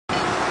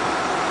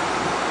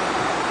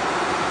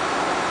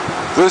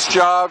This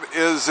job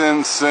is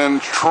in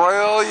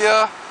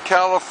Centralia,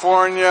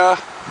 California,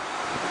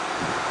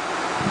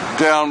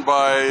 down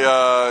by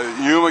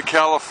Yuma,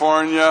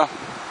 California,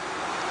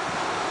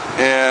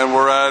 and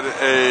we're at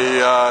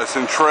a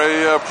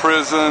Centralia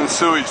prison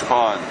sewage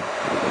pond.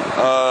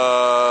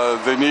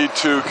 They need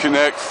to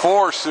connect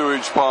 4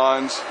 sewage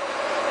ponds,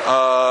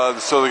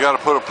 so they got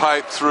to put a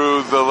pipe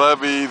through the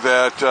levee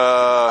that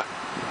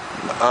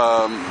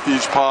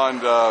each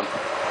pond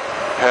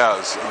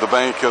has, the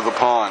bank of the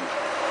pond,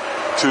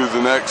 to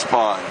the next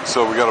pond.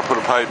 So we got to put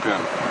a pipe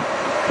in.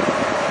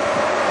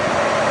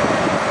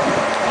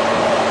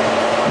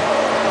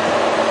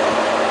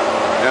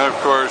 And of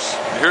course,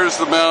 here's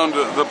the mound.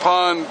 The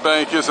pond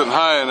bank isn't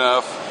high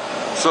enough,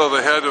 so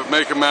they had to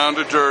make a mound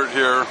of dirt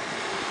here.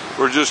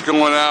 We're just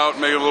going out,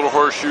 make a little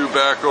horseshoe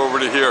back over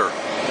to here.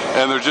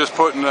 And they're just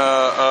putting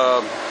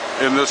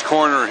in this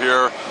corner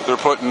here, they're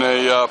putting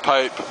a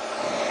pipe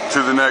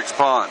to the next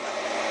pond.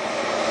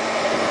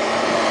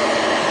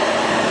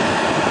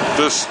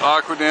 This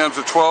aqua dam's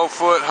a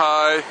 12-foot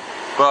high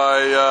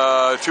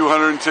by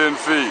 210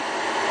 feet.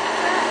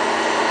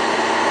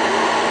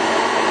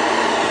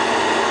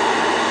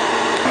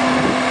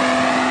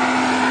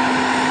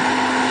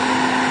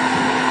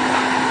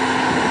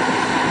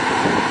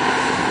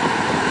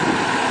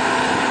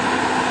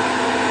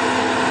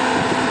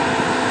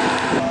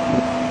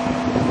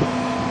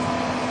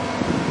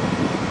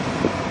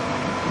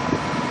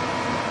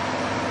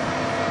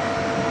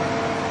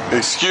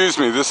 Excuse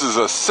me, this is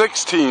a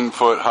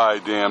 16-foot high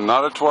dam,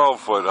 not a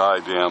 12-foot high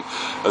dam.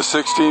 A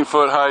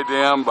 16-foot high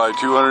dam by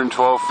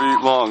 212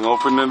 feet long,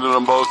 open-ended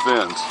on both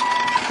ends.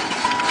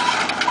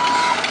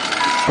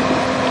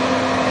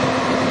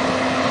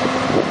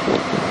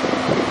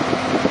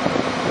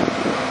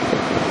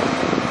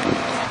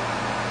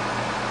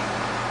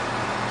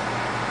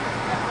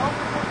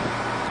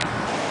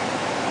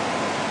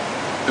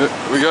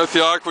 We got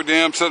the aqua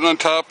dam sitting on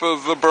top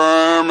of the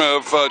berm.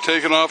 I've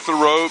taken off the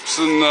ropes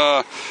and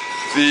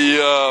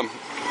the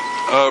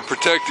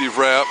protective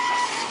wrap.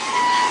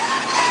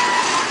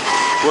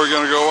 We're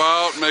going to go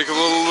out, make a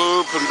little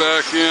loop, and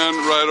back in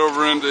right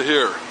over into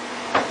here.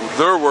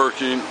 They're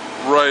working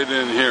right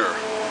in here.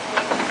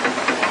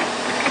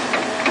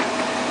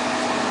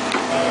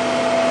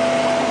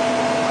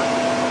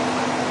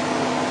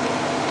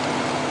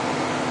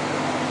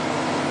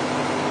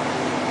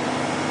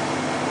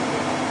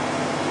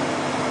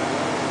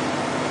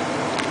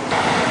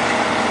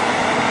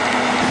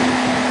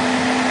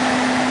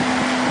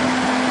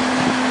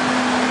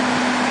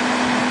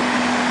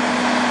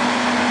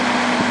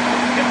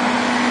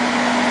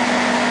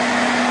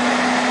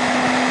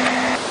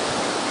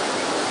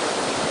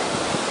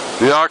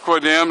 The aqua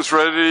dam's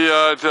ready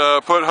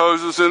to put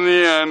hoses in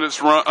the end.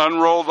 It's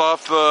unrolled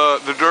off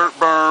the dirt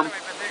berm.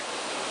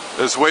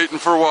 It's waiting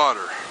for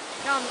water.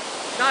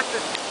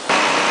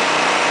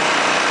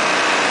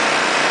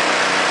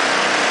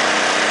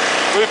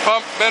 We've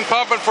been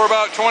pumping for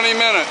about 20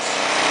 minutes.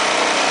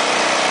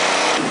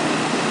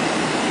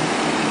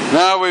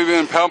 Now we've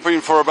been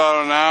pumping for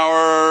about an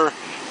hour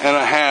and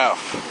a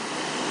half.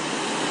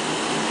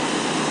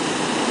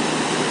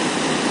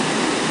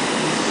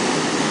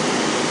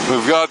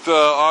 We've got the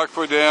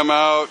aqua dam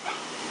out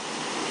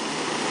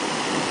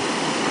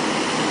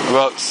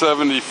about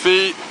 70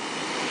 feet,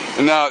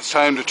 and now it's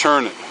time to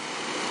turn it.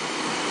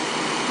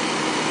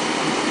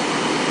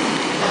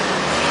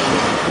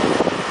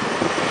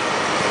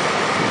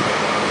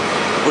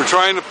 We're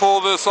trying to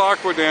pull this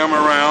aqua dam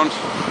around.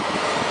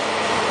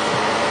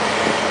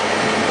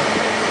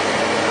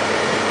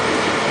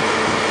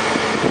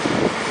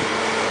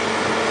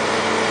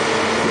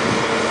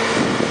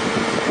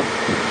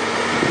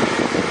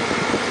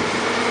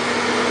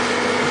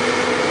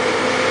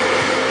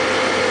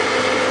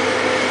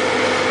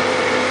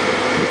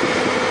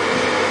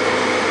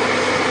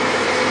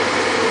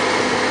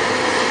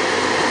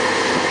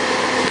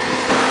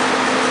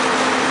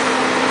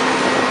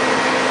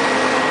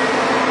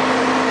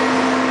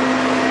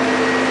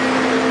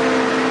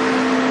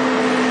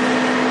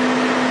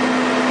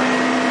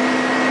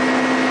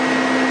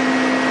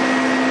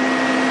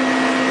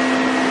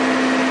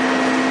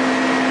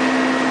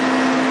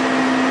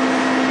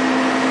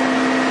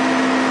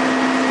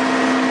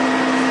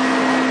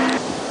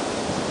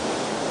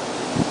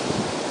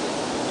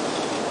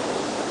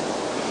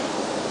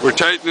 We're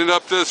tightening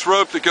up this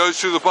rope that goes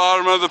to the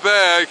bottom of the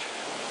bag,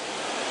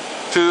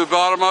 to the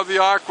bottom of the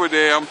aqua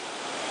dam,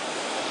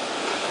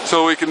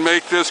 so we can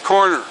make this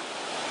corner.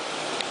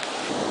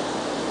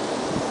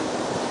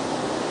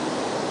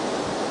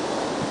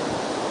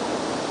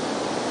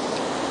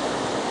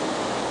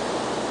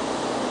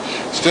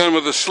 It's done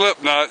with a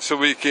slip knot so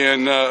we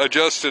can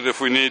adjust it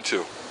if we need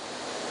to.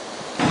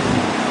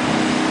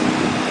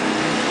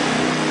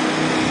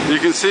 You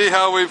can see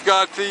how we've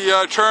got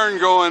the turn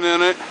going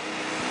in it.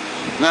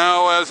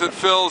 Now as it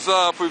fills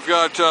up, we've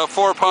got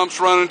 4 pumps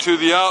running to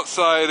the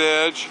outside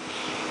edge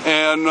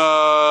and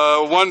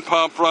 1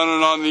 pump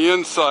running on the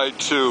inside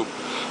tube.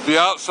 The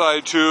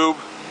outside tube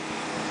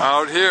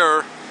out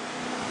here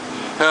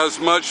has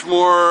much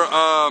more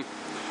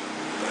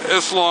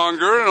it's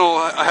longer and it'll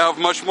have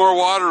much more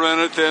water in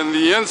it than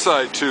the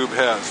inside tube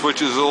has,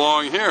 which is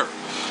along here.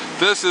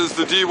 This is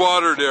the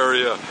dewatered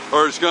area,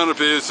 or it's going to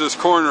be, it's this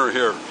corner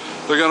here.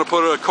 They're going to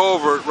put a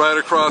culvert right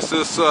across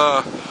this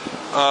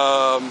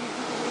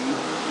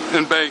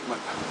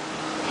embankment.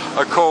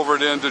 A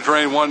culvert in to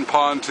drain one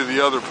pond to the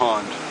other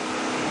pond.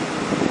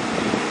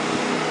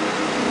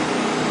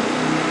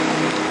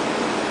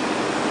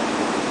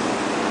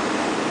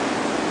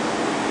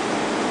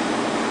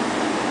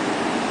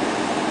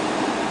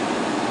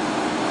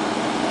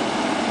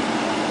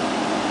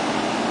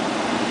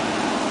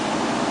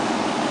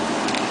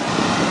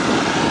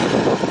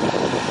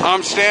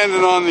 I'm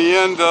standing on the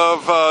end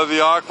of the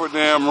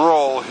aquadam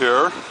roll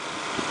here.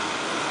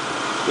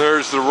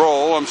 There's the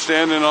roll. I'm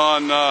standing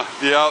on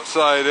the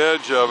outside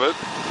edge of it.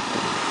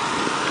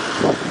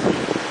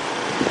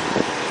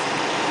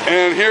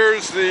 And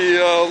here's the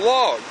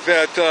log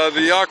that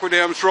the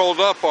aquadam's rolled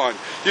up on.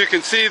 You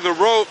can see the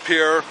rope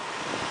here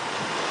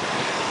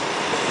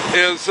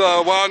is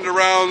wound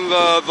around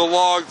the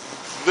log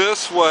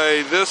this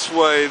way, this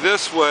way,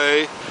 this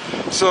way.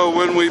 So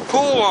when we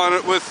pull on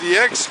it with the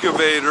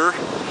excavator,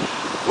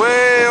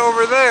 way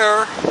over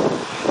there,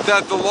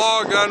 that the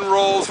log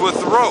unrolls with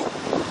the rope.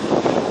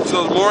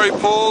 So the more he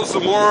pulls,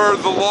 the more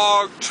the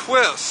log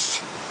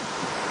twists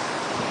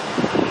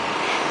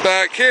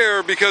back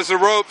here, because the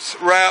rope's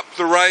wrapped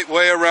the right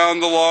way around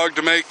the log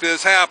to make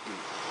this happen.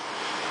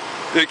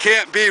 It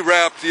can't be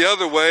wrapped the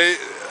other way.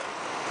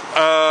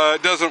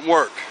 It doesn't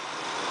work.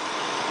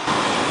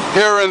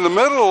 Here in the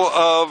middle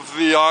of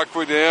the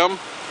aquadam,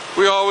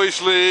 we always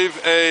leave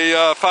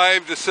a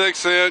 5 to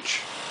 6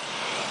 inch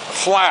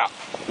flap.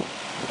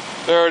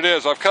 There it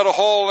is. I've cut a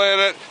hole in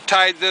it,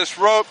 tied this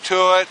rope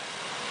to it.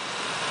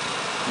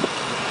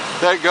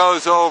 That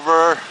goes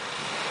over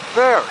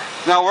there.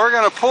 Now we're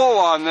going to pull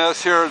on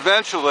this here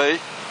eventually.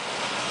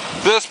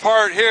 This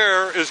part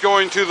here is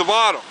going to the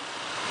bottom.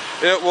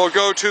 It will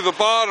go to the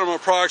bottom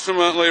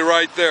approximately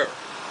right there.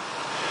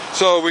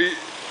 So we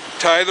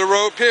tie the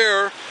rope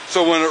here,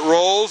 so when it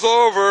rolls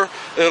over,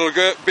 it'll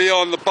be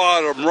on the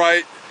bottom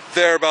right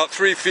there, about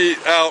 3 feet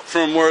out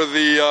from where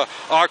the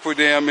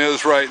aquadam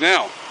is right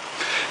now.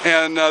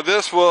 And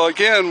this will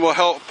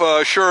help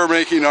assure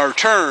making our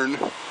turn,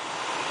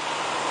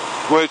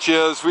 which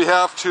is we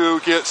have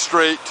to get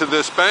straight to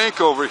this bank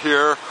over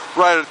here.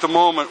 Right at the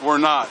moment we're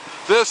not.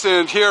 This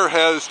end here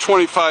has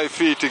 25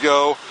 feet to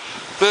go.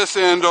 This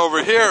end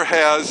over here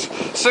has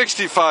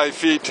 65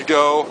 feet to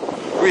go.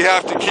 We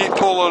have to keep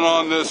pulling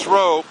on this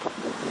rope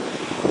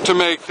to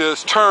make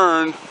this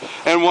turn.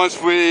 And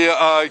once we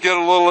get a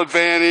little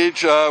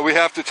advantage, we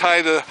have to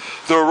tie the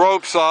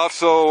ropes off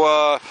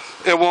so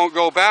it won't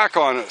go back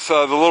on it.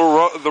 So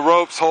the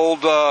ropes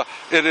hold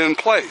it in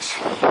place.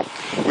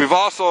 We've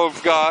also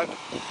got,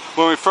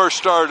 when we first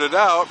started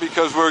out,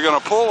 because we're going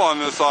to pull on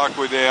this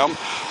aquadam,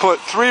 put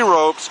 3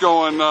 ropes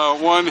going,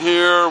 one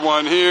here,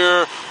 one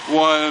here,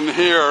 one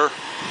here,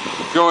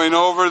 going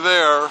over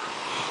there.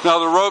 Now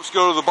the ropes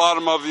go to the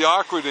bottom of the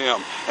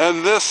aquadam,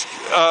 and this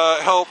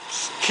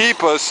helps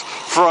keep us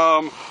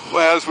from,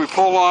 as we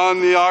pull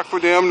on the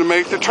aquadam to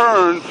make the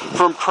turn,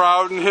 from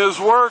crowding his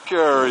work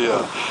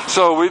area.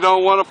 So we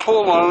don't want to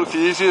pull on it. The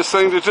easiest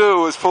thing to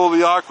do is pull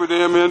the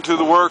aquadam into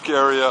the work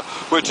area,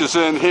 which is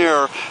in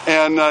here,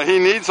 and he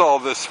needs all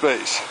this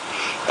space.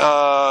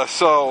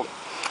 So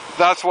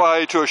that's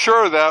why, to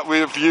assure that,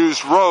 we've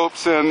used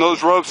ropes, and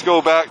those ropes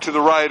go back to the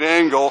right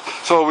angle,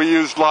 so we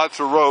used lots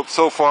of ropes.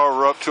 So far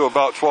we're up to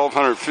about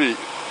 1,200 feet.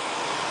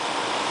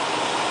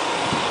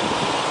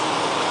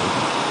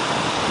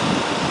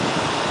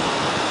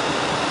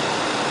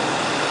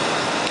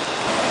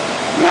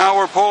 Now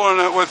we're pulling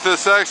it with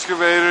this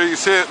excavator. You can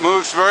see it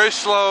moves very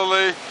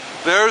slowly.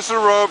 There's the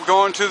rope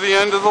going to the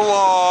end of the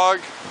log.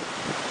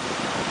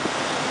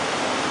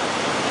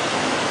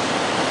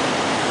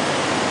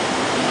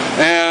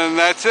 And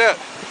that's it.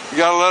 You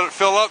gotta let it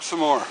fill up some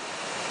more.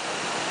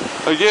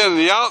 Again,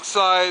 the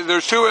outside,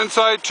 there's 2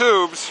 inside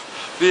tubes.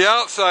 The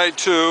outside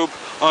tube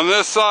on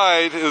this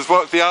side is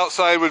what the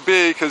outside would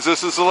be, because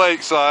this is the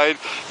lake side.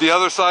 The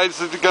other side is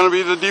going to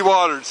be the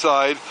dewatered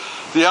side.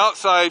 The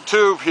outside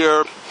tube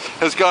here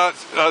has got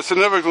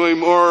significantly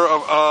more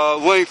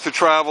length to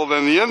travel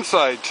than the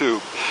inside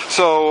tube.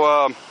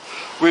 So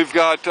we've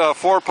got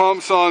 4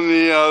 pumps on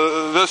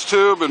this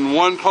tube and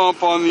 1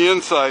 pump on the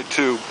inside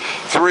tube,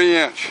 3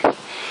 inch.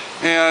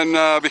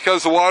 And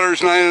because the water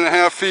is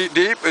 9.5 feet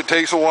deep, it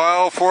takes a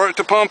while for it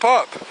to pump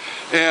up.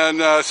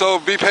 And so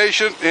be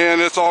patient,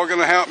 and it's all going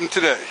to happen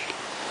today.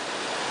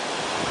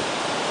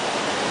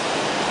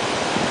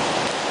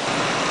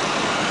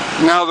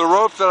 Now the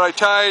rope that I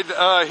tied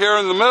here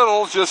in the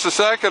middle just a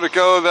second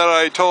ago that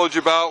I told you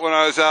about when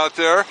I was out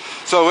there,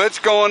 so it's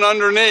going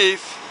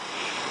underneath.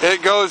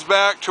 It goes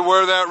back to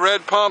where that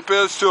red pump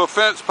is, to a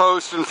fence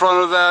post in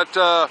front of that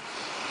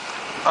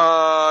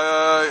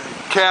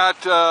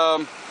cat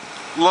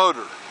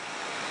loader.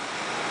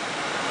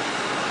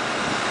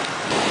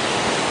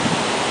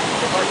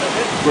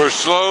 We're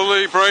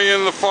slowly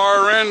bringing the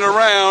far end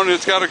around.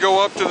 It's got to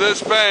go up to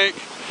this bank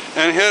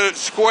and hit it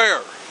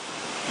square.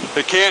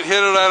 It can't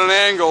hit it at an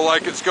angle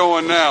like it's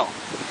going now.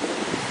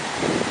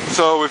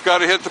 So we've got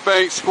to hit the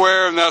bank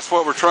square, and that's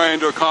what we're trying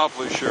to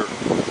accomplish here.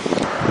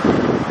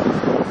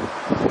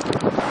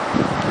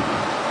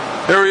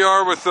 Here we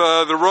are with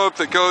the rope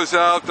that goes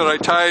out that I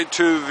tied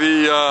to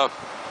the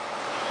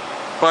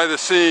by the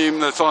seam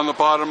that's on the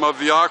bottom of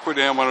the aqua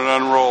dam when it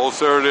unrolls.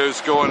 There it is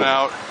going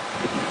out.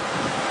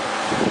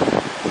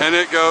 And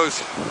it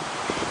goes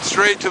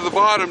straight to the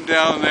bottom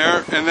down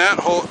there, and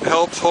that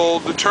helps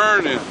hold the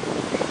turn in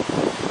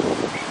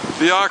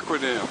the aqua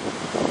dam.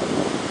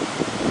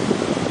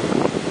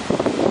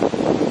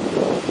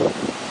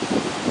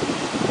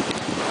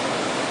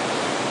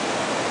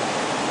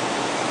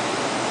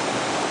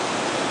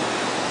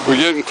 We're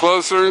getting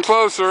closer and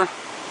closer.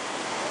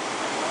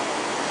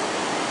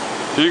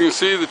 You can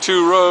see the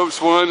two ropes,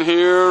 one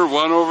here,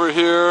 one over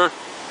here.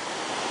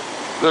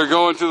 They're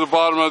going to the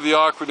bottom of the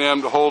aqua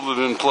dam to hold it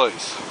in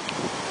place.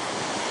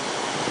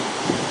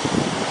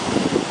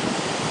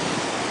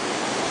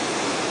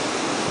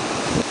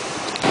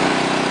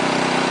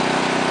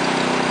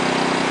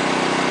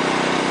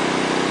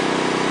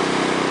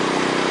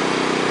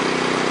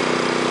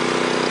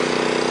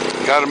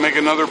 Got to make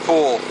another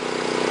pull.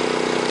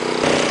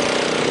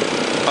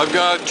 I've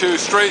got to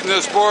straighten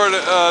this board,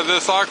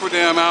 this aqua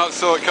dam out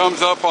so it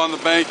comes up on the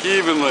bank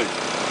evenly.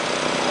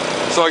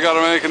 So I got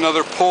to make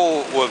another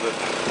pull with it,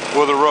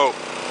 with a rope.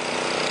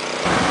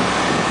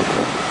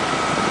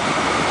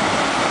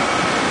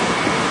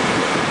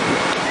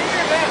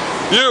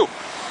 You!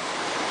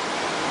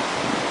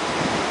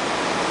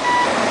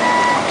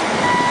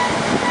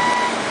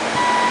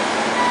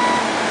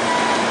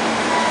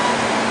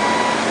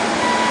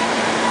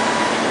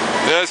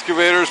 The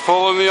excavator's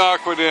pulling the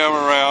aqua dam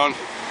around.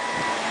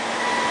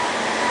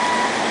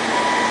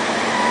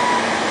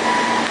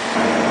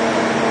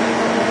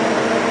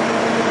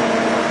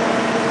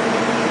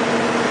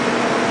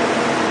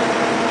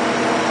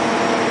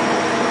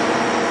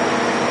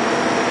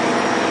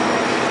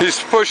 He's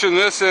pushing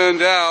this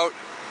end out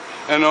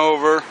and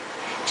over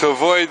to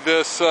avoid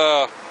this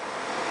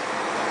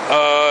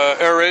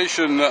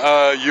aeration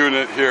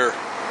unit here.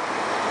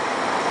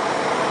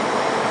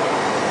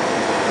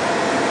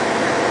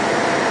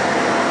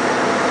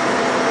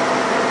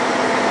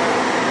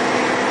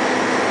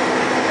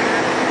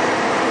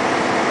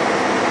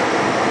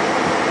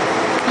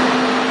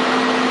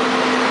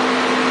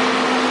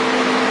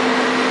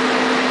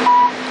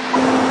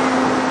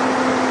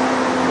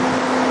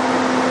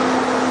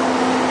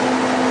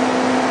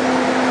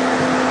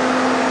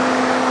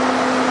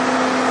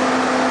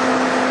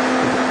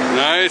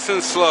 Nice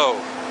and slow.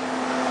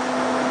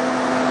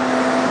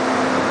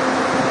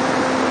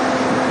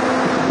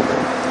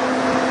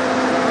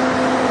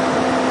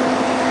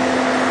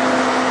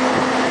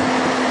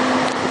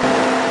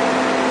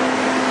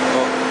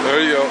 Oh,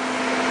 there you go.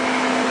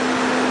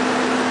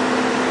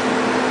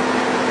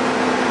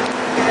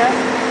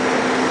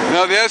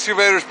 Now the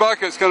excavator's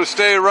bucket's going to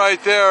stay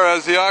right there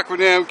as the aqua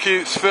dam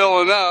keeps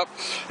filling up.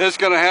 It's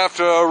going to have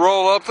to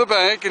roll up the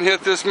bank and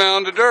hit this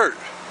mound of dirt.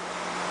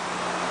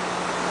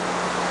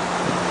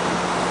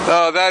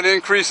 That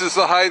increases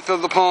the height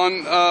of the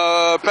pond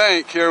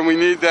bank here, and we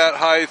need that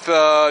height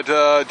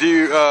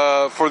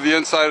for the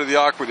inside of the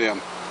aqua dam.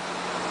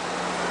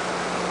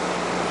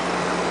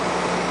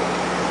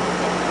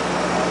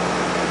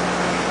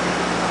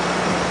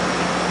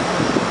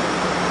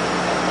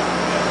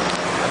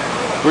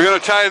 We're going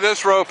to tie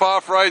this rope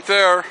off right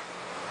there.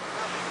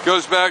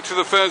 Goes back to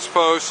the fence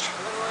post.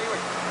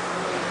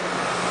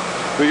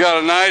 We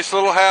got a nice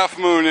little half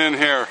moon in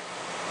here.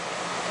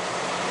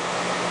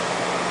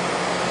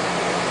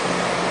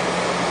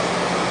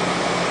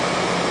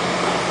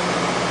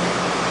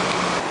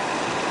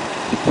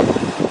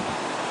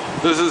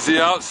 This is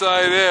the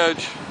outside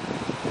edge.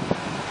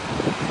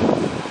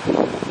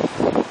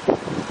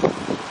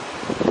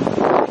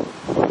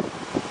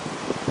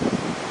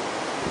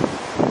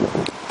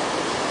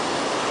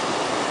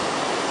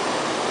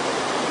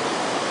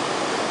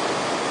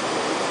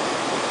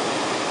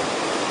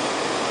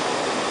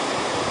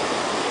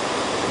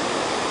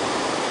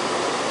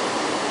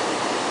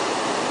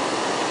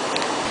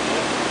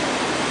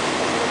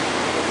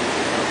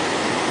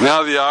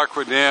 Now the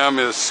aqua dam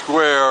is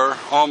square,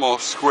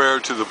 almost square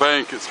to the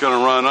bank it's going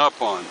to run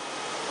up on.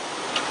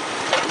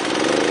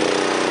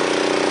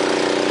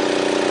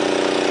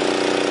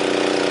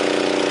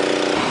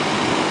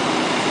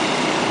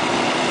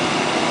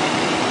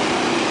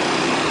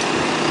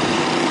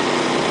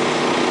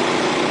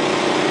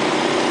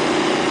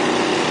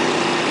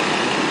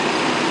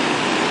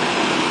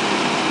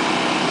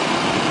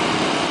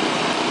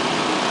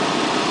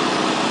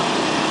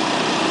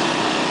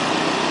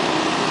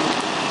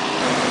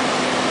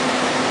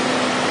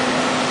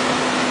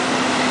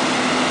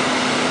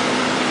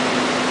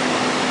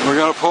 We're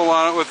going to pull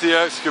on it with the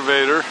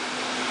excavator.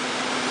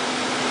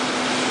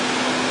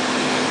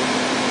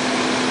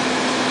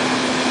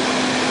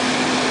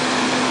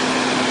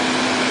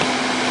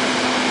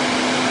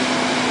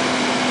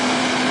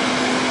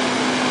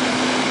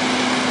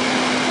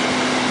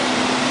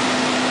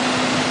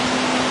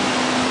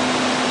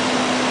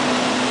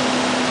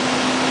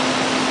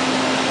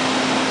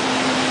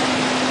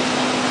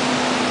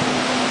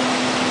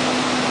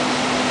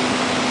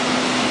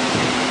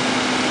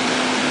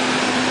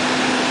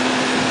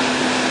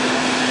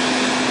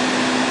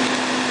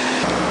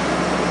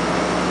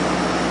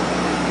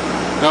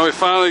 Now we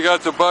finally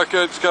got the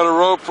bucket. It's got a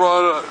rope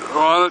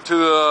on it to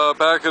the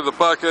back of the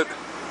bucket.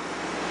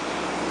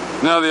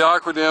 Now the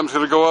aqua dam's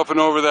going to go up and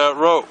over that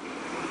rope,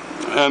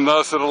 and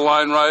thus it'll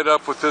line right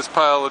up with this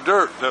pile of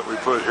dirt that we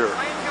put here.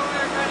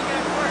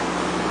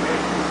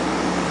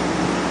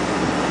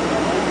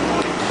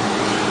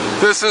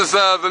 This is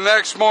the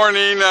next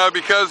morning.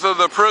 Because of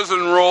the prison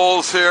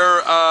rules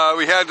here,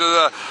 we had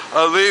to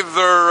leave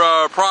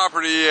their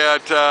property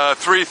at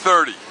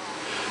 3:30.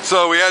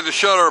 So we had to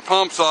shut our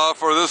pumps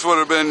off, or this would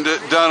have been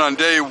done on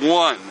day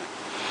one.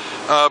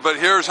 But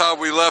here's how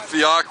we left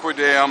the aqua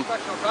dam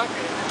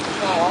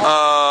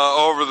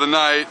over the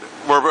night.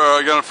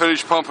 We're going to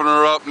finish pumping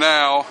her up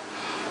now.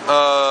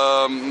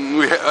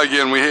 We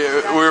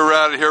were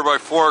out of here by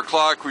 4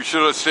 o'clock. We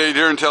should have stayed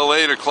here until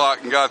 8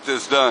 o'clock and got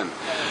this done.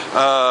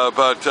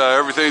 But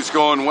everything's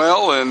going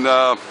well, and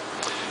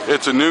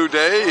it's a new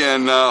day,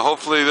 and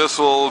hopefully this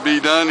will be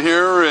done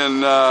here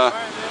and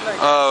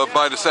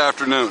by this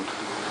afternoon.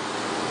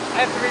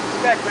 I have to read the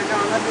spec, but no,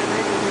 I'm not going to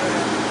read it.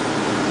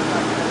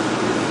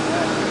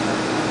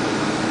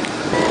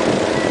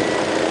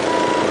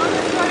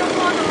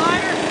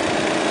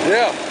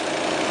 Yeah.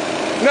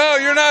 No,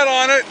 you're not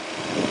on it.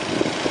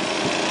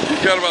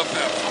 You've got about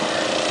that far.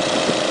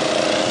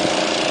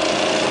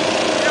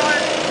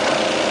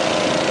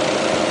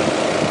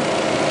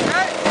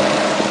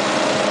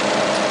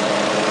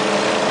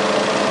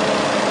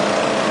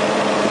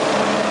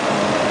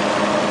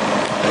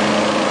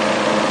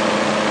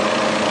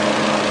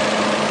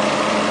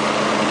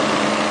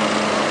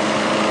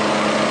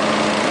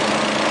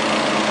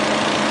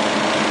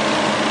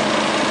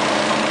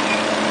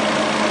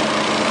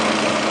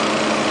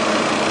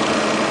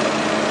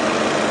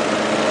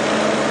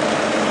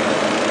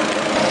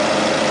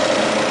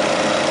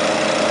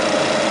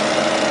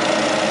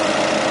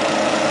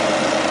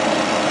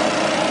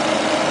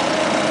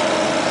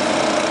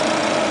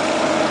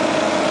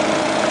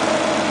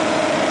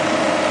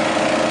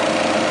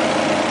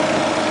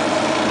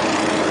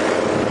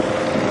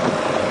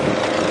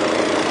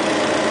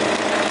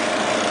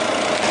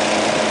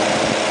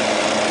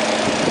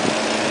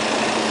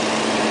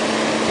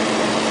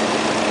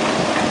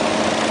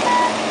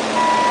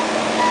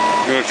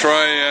 Going to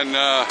try and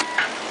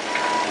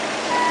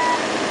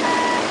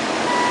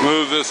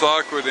move this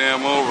aqua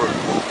dam over.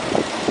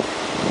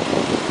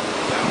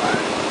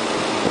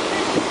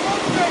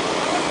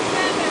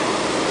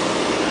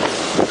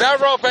 That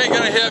rope ain't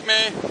going to hit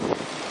me.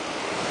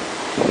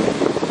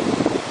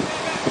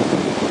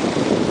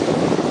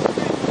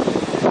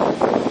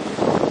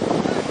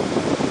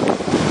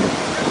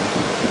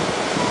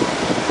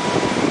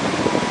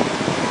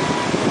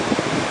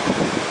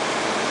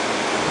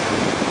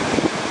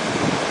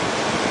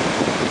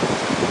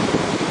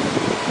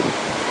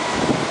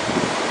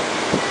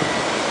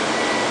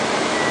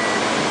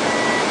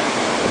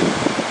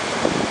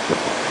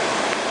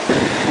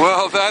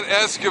 Well, that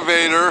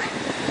excavator,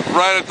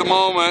 right at the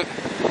moment,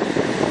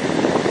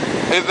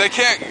 they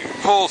can't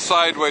pull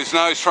sideways.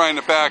 Now he's trying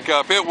to back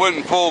up. It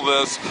wouldn't pull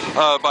this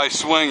by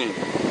swinging.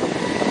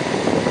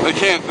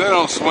 They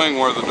don't swing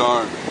worth a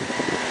darn.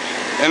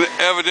 And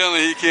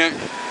evidently he's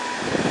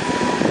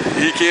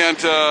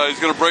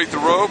going to break the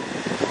rope.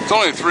 It's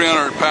only a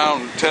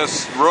 300-pound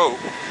test rope.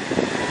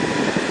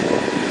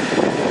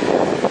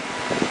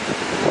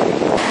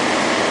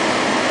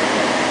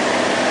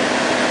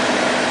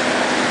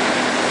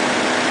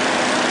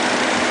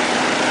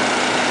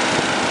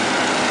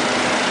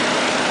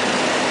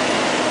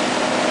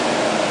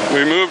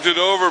 We moved it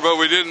over, but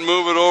we didn't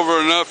move it over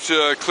enough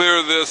to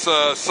clear this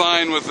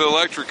sign with the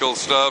electrical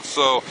stuff,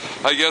 so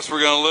I guess we're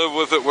going to live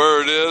with it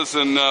where it is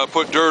and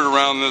put dirt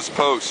around this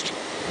post.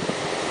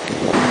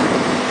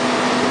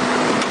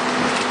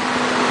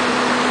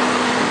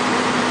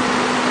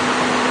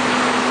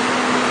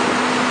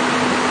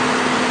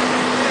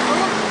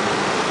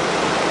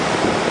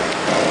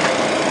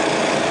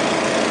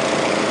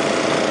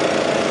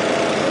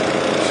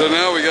 So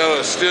now we got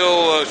a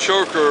steel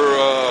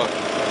choker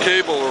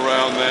cable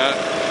around that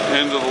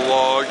into the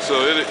log,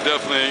 so it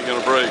definitely ain't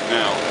gonna break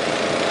now.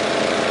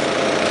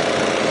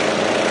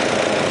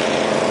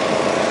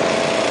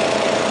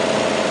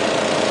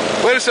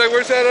 Wait a second,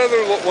 where's that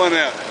other one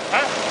at?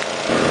 Huh?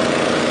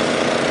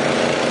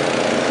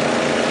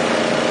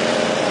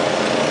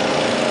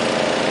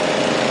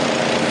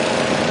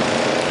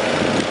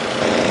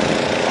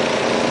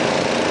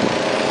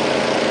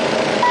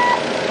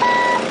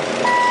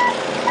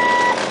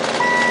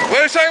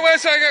 Wait a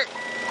second!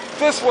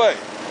 This way!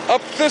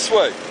 Up this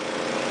way!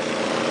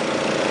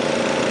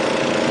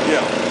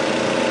 Yeah.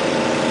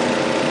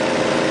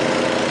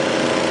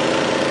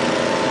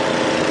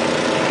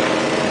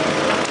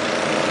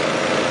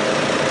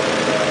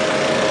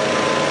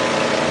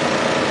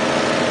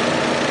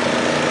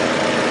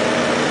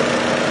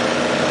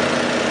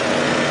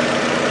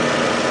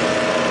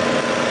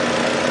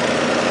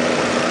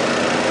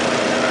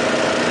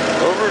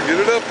 Over, get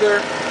it up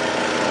there.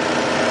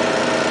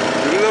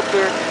 Get it up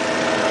there.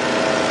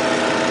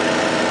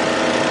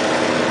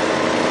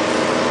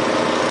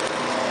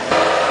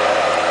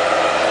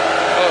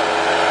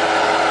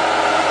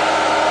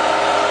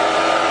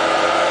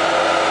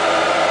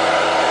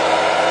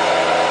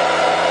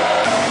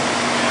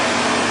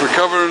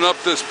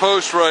 up this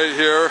post right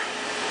here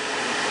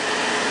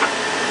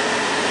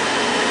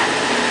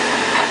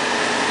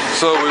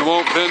so we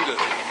won't bend it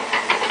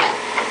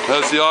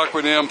as the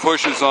aqua dam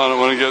pushes on it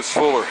when it gets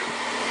fuller.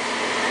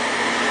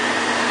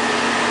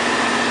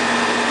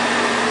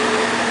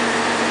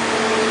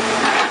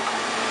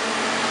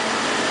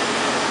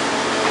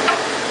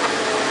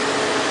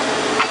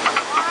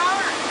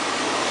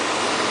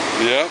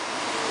 Yep.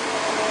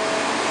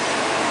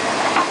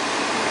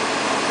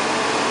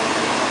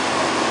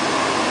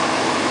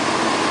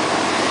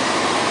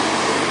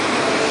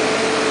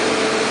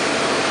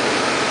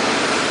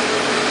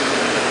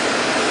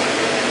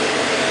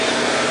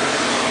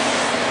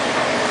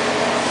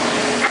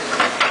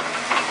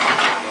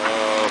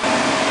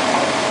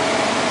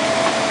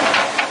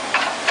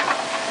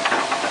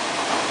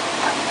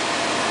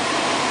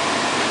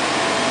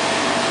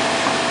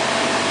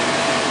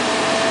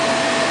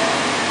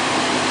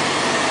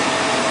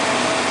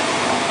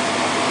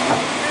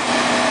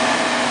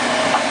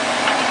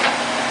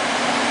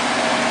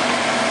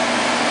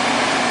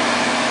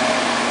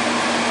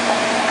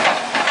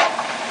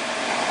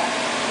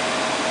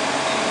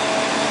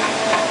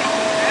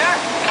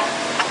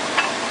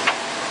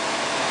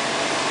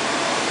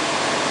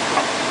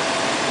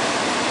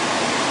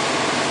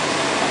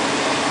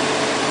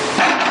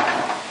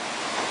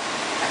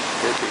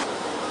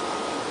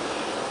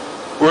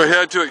 We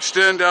had to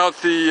extend out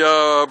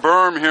the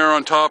berm here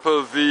on top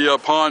of the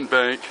pond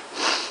bank.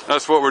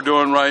 That's what we're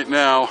doing right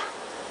now.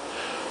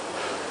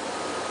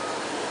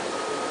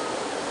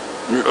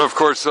 Of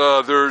course,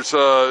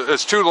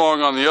 it's too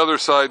long on the other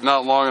side,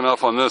 not long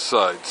enough on this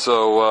side.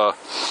 So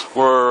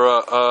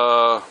we're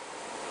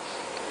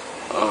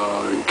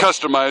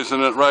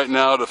customizing it right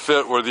now to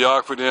fit where the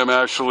aqua dam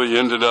actually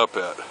ended up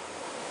at,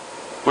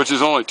 which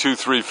is only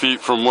 2-3 feet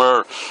from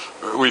where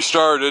we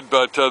started,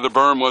 but the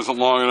berm wasn't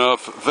long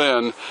enough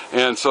then,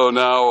 and so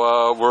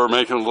now we're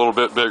making it a little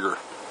bit bigger.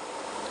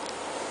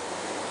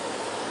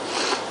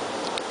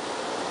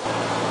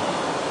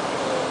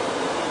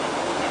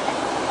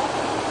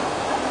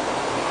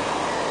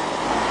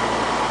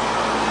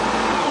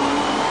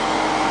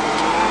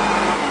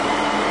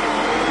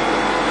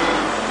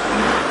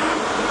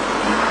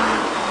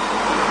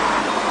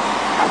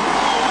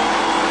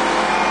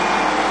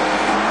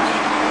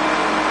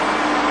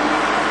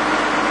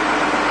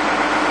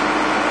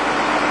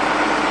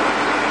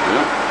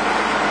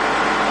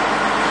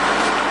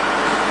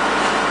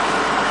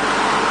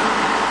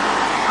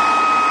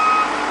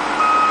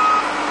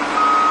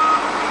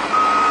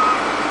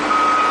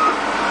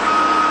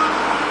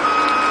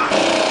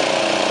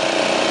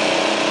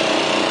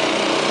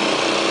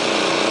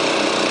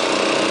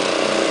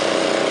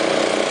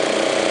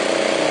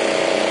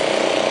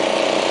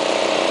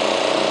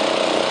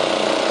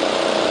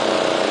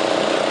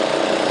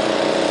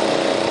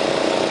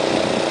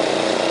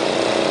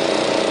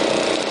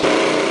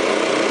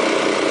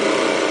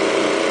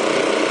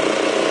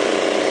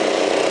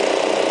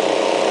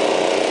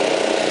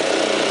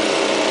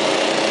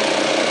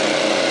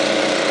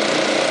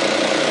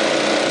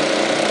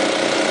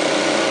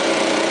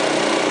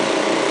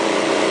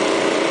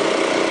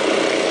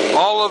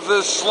 All of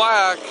this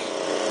slack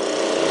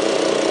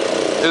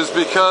is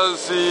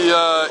because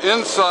the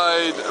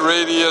inside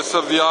radius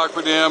of the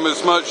aqua dam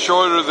is much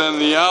shorter than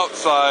the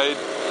outside,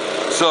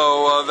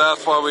 so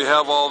that's why we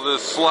have all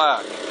this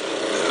slack.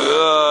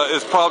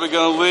 It's probably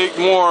going to leak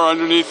more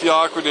underneath the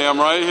aqua dam,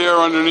 right here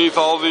underneath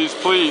all these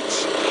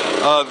pleats,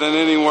 than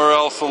anywhere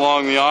else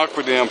along the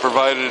aqua dam,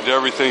 provided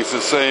everything's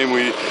the same.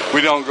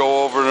 We don't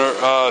go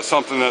over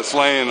something that's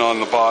laying on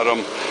the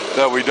bottom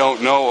that we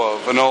don't know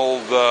of. An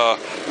old,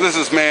 this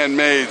is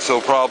man-made,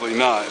 so probably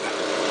not.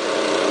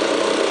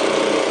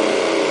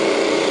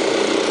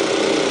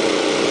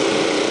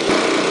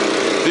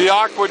 The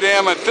aqua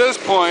dam at this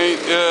point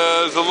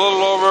is a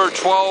little over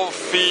 12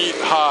 feet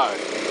high.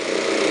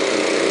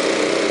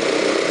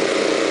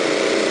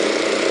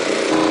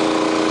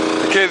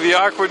 Okay, the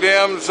aqua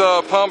dam's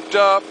pumped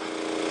up.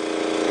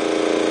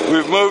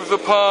 We've moved the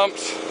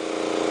pumps.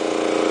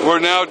 We're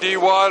now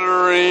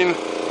dewatering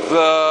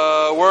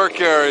the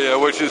work area,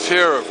 which is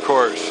here, of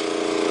course.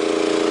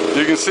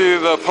 You can see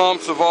the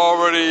pumps have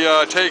already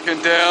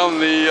taken down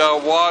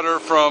the water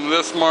from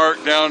this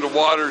mark down to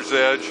water's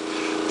edge.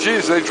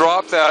 Geez, they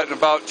dropped that in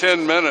about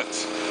 10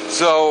 minutes.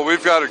 So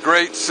we've got a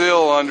great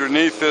sill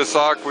underneath this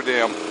aqua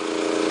dam.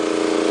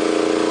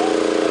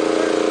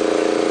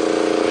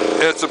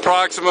 It's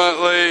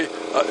approximately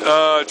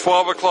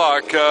 12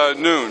 o'clock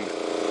noon.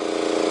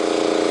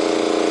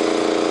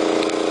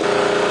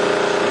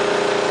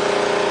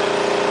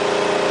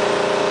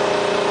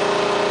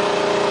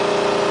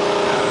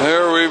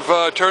 There,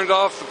 we've turned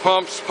off the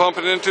pumps,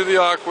 pumping into the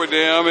aqua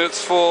dam.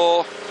 It's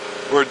full.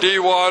 We're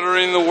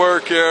dewatering the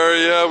work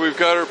area. We've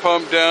got her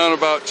pumped down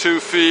about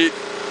 2 feet.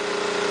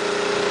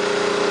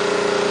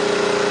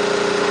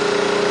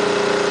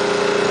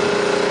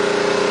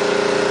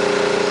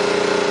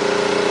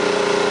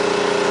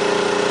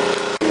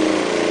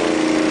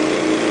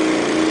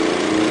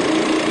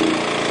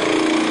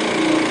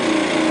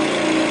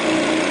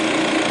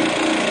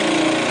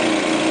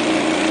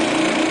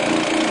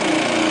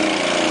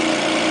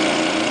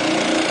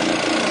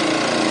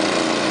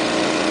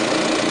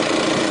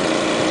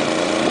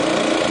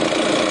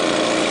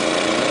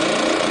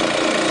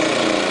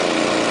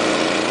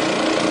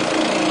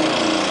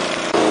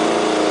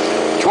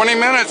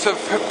 20 minutes have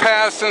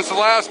passed since the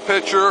last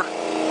picture.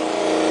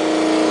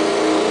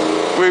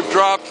 We've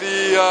dropped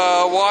the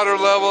water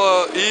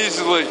level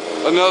easily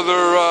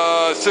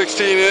another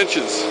 16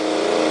 inches.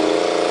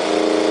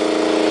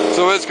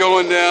 So it's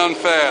going down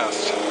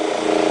fast.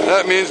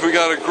 That means we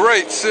got a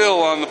great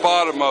sill on the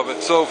bottom of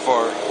it so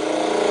far.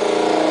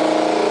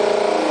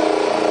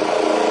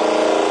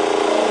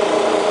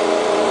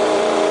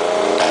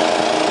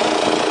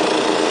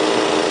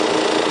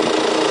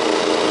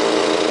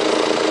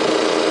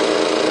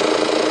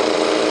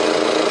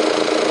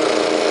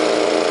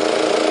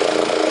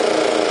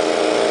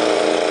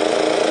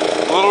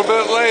 A little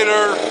bit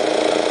later,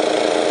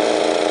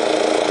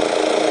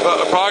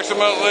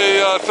 approximately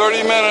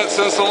 30 minutes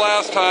since the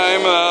last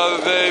time,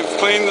 they've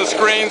cleaned the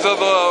screens of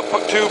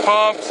the two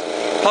pumps,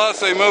 plus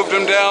they moved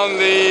them down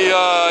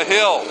the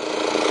hill.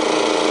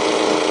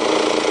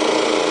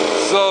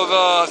 So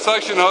the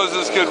suction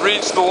hoses could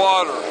reach the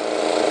water.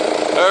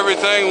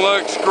 Everything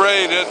looks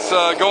great. It's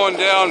going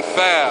down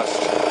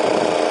fast.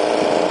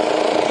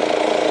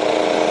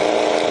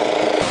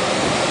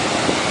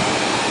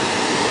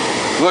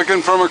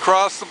 Looking from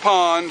across the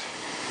pond.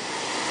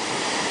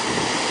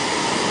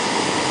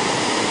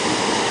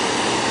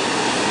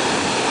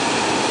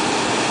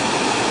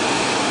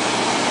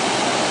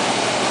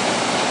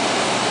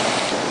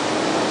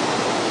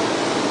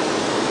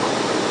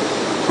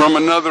 From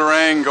another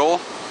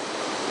angle.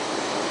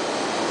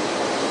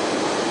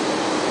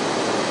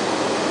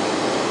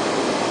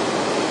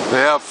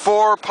 They have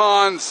 4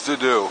 ponds to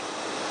do.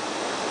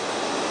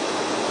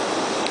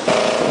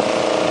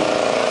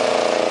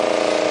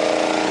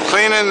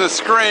 Cleaning the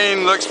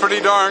screen looks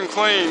pretty darn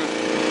clean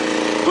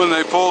when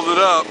they pulled it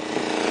up.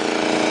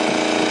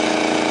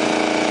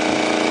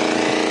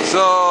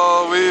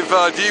 So we've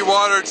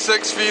dewatered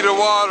 6 feet of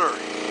water.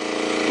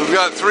 We've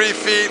got 3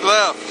 feet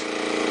left.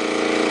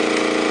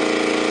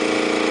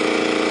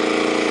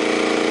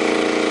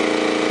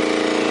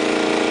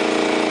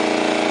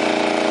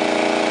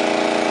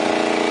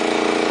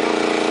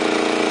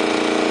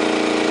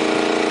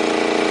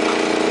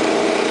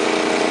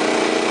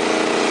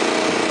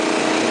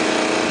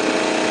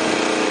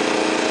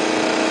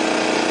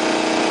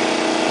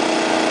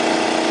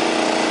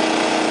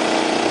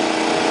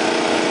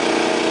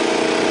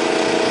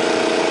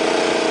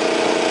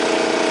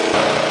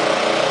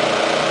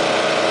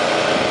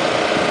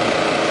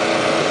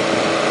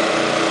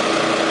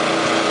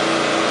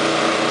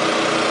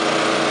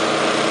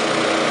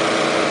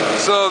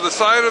 So the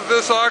side of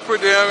this aqua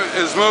dam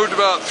is moved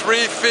about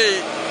 3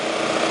 feet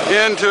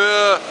into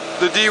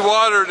the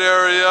dewatered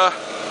area,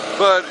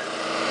 but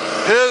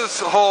his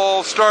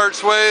hole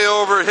starts way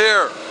over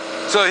here.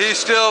 So he's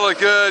still a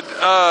good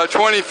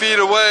 20 feet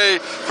away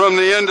from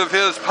the end of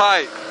his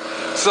pipe.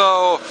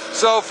 So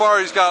far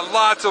he's got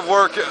lots of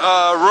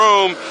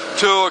room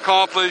to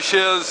accomplish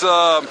his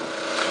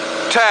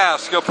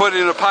task of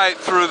putting a pipe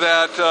through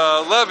that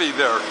levee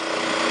there,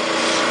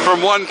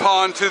 from one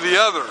pond to the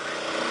other.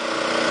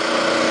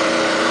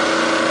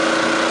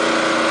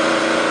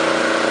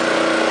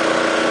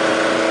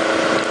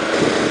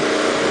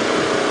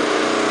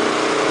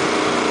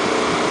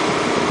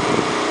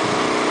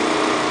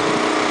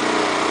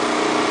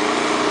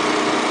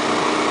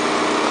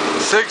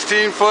 A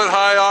 16-foot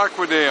high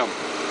aqua dam,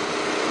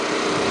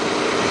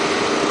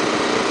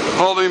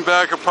 holding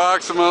back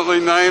approximately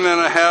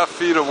 9.5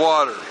 feet of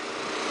water.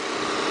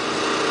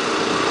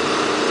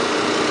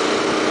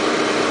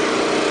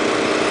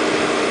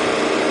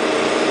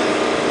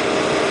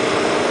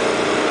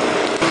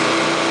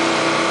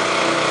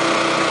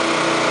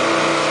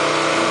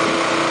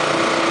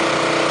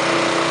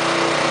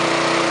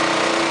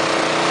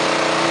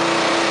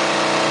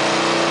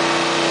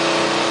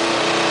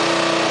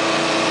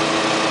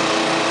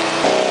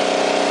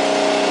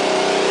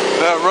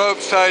 That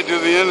rope's tied to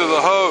the end of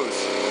the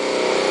hose.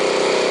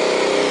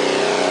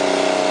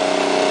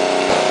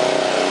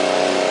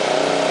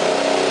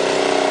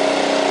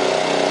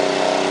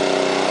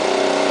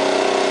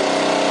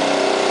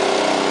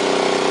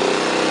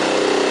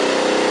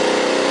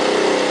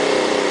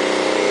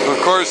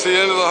 Of course, the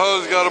end of the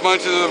hose got a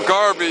bunch of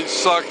garbage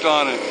sucked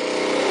on it.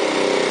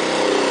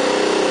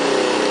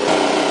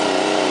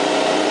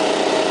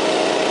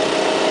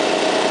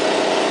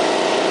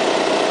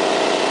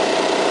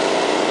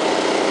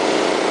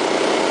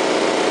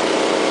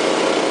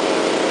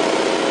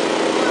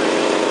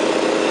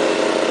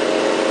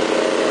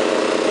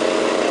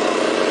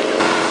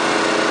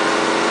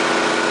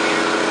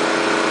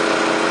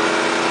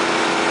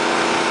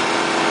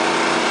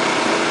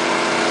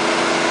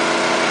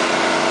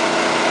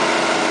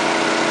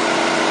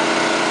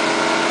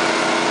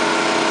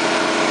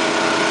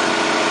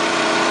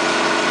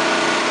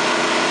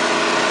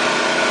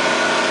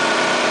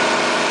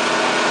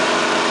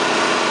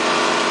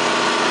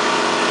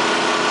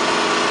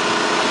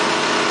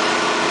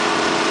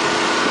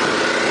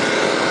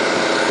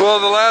 Well,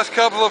 the last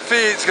couple of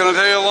feet is going to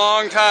take a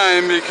long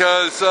time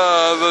because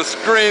the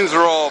screens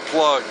are all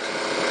plugged.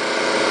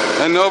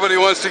 And nobody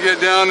wants to get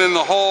down in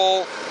the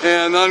hole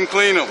and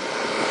unclean them.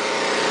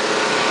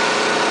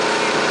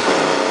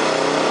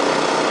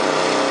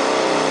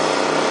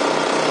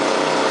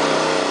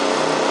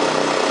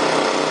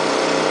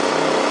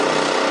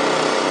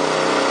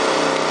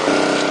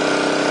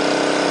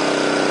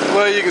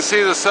 Well, you can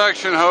see the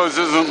suction hose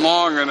isn't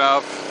long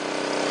enough,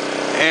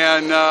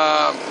 and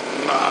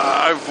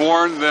I've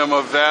warned them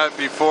of that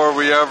before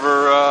we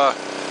ever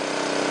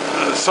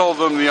sold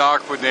them the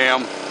Aqua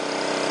Dam.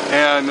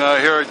 And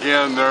here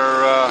again,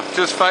 they're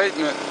just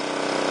fighting it.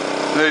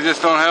 They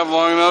just don't have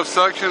long enough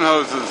suction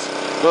hoses.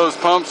 Those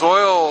pumps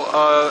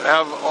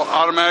have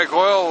automatic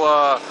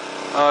oil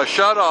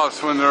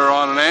shutoffs when they're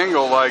on an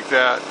angle like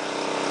that.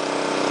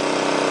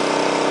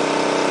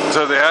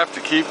 So they have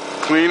to keep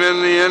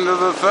cleaning the end of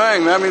the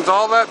thing. That means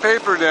all that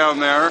paper down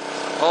there,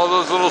 all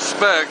those little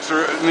specks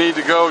need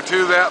to go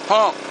to that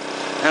pump.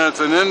 And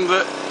it's an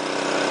inlet.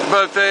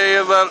 But they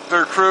let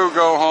their crew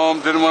go home,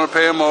 didn't want to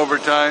pay them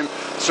overtime.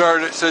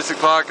 Started at 6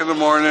 o'clock in the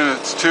morning,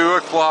 it's 2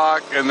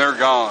 o'clock, and they're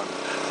gone.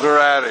 They're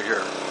out of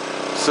here.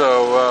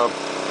 So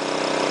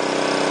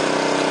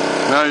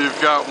now you've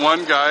got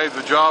one guy,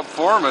 the job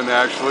foreman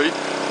actually.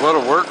 What a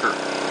worker.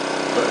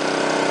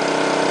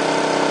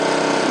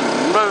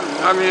 But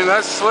I mean,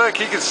 that's slick.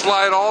 He could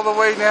slide all the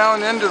way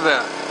down into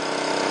that.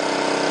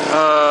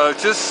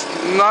 Just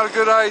not a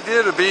good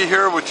idea to be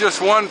here with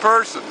just one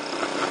person.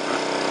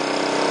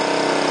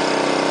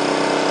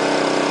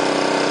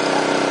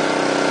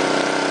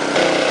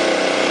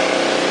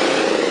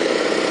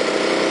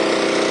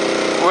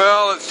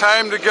 Well, it's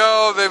time to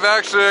go. They've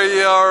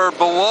actually are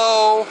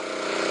below,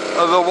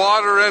 the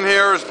water in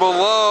here is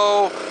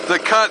below the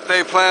cut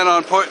they plan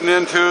on putting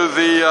into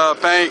the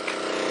bank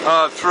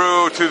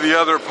through to the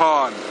other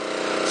pond.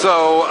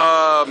 So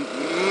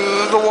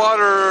the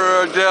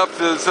water depth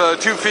is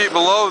 2 feet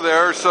below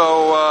there,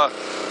 so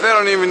they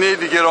don't even need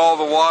to get all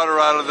the water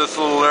out of this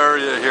little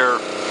area here.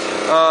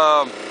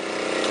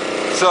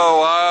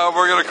 So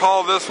we're going to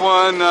call this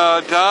one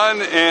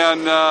done,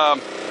 and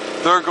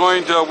they're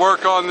going to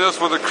work on this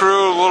with a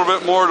crew a little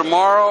bit more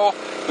tomorrow.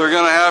 They're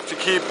going to have to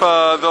keep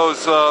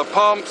those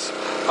pumps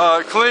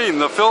clean,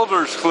 the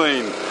filters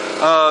clean,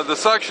 the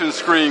suction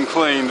screen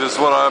cleaned is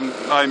what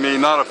I mean,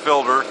 not a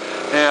filter.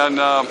 And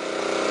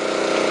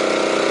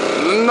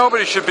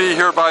nobody should be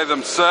here by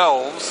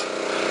themselves.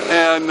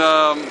 And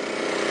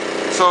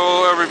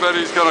so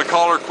everybody's going to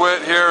call her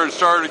quit here and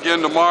start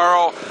again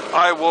tomorrow.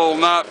 I will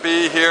not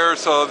be here,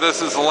 so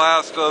this is the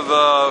last of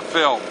the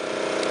film.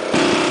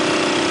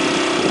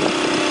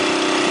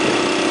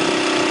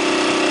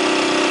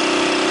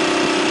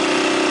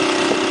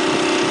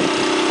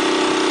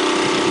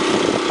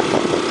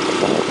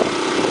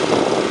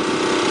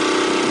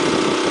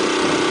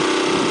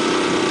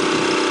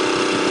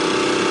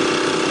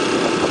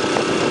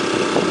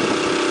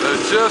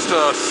 Just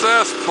a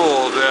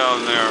cesspool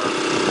down there.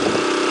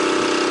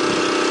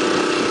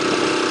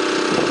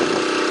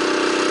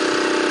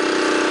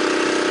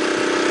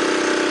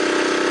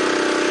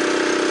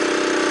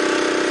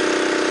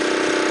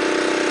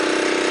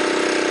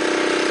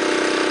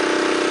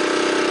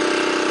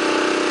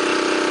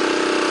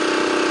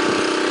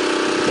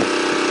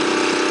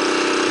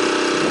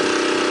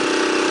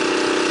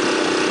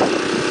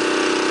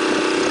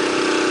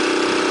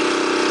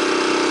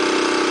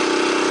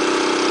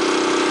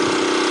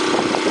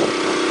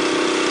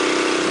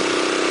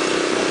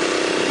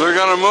 They're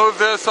going to move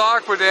this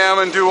Aqua Dam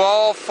and do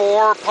all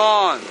 4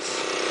 ponds.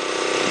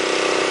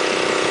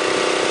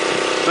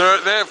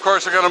 They of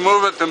course are going to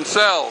move it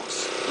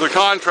themselves. The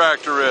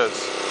contractor is.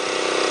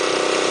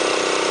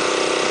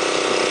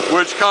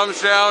 Which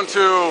comes down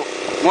to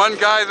one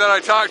guy that I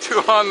talked to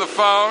on the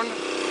phone,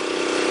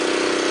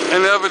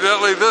 and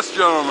evidently this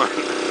gentleman.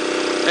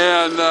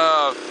 And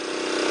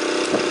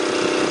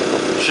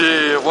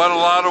gee, what a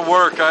lot of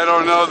work. I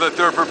don't know that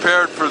they're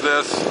prepared for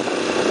this.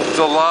 It's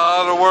a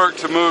lot of work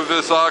to move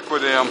this Aqua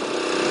Dam.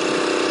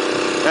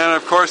 And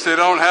of course they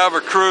don't have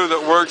a crew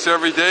that works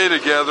every day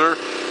together,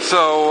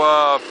 so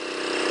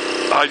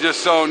I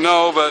just don't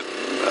know, but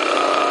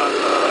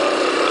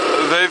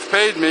they've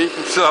paid me,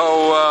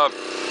 so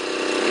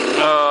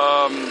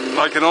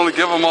I can only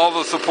give them all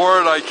the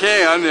support I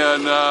can,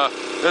 and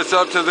it's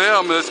up to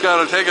them. It's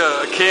got to take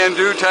a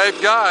can-do type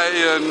guy,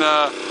 and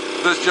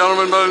this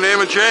gentleman by the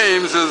name of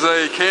James is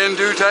a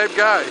can-do type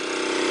guy.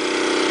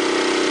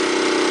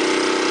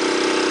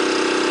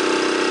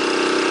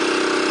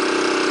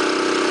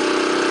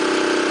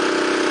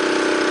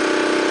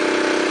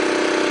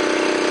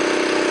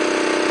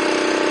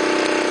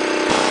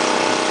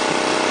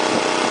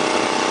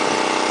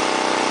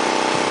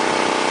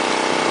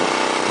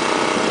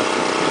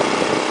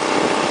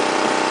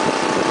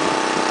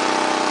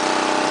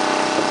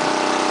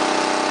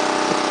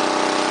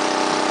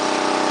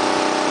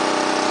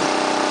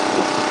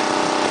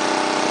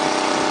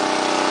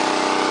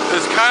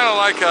 It's kind of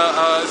like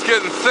it's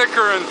getting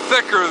thicker and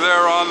thicker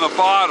there on the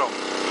bottom.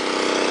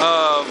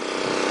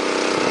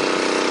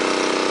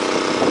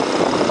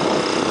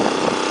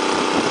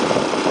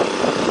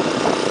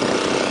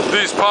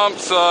 These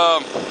pumps,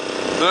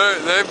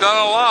 they've done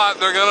a lot.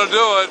 They're going to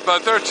do it,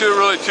 but they're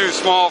really too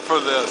small for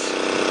this.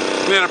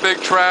 Need a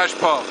big trash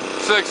pump,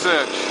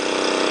 6-inch.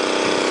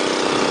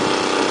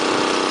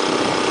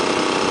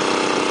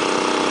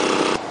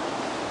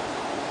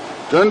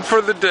 Done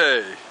for the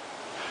day.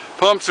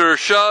 Pumps are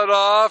shut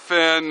off,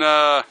 and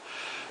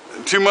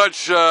too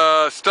much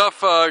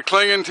stuff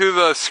clinging to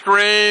the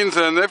screens,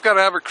 and they've got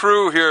to have a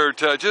crew here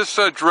to just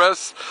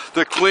address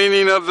the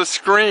cleaning of the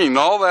screen.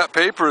 All that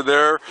paper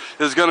there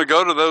is going to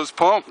go to those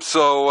pumps,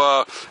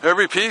 so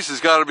every piece has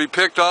got to be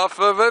picked off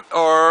of it,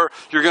 or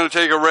you're going to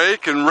take a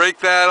rake and rake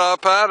that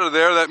up out of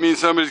there. That means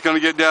somebody's going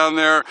to get down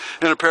there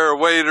in a pair of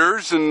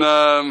waders, and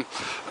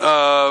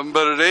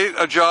but it ain't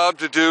a job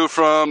to do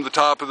from the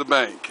top of the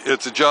bank.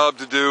 It's a job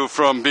to do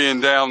from being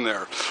down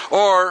there,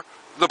 or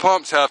the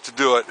pumps have to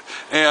do it,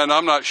 and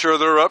I'm not sure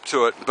they're up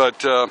to it.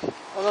 But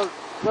well,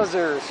 those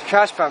are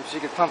trash pumps. You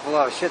could pump a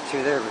lot of shit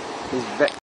through there, but these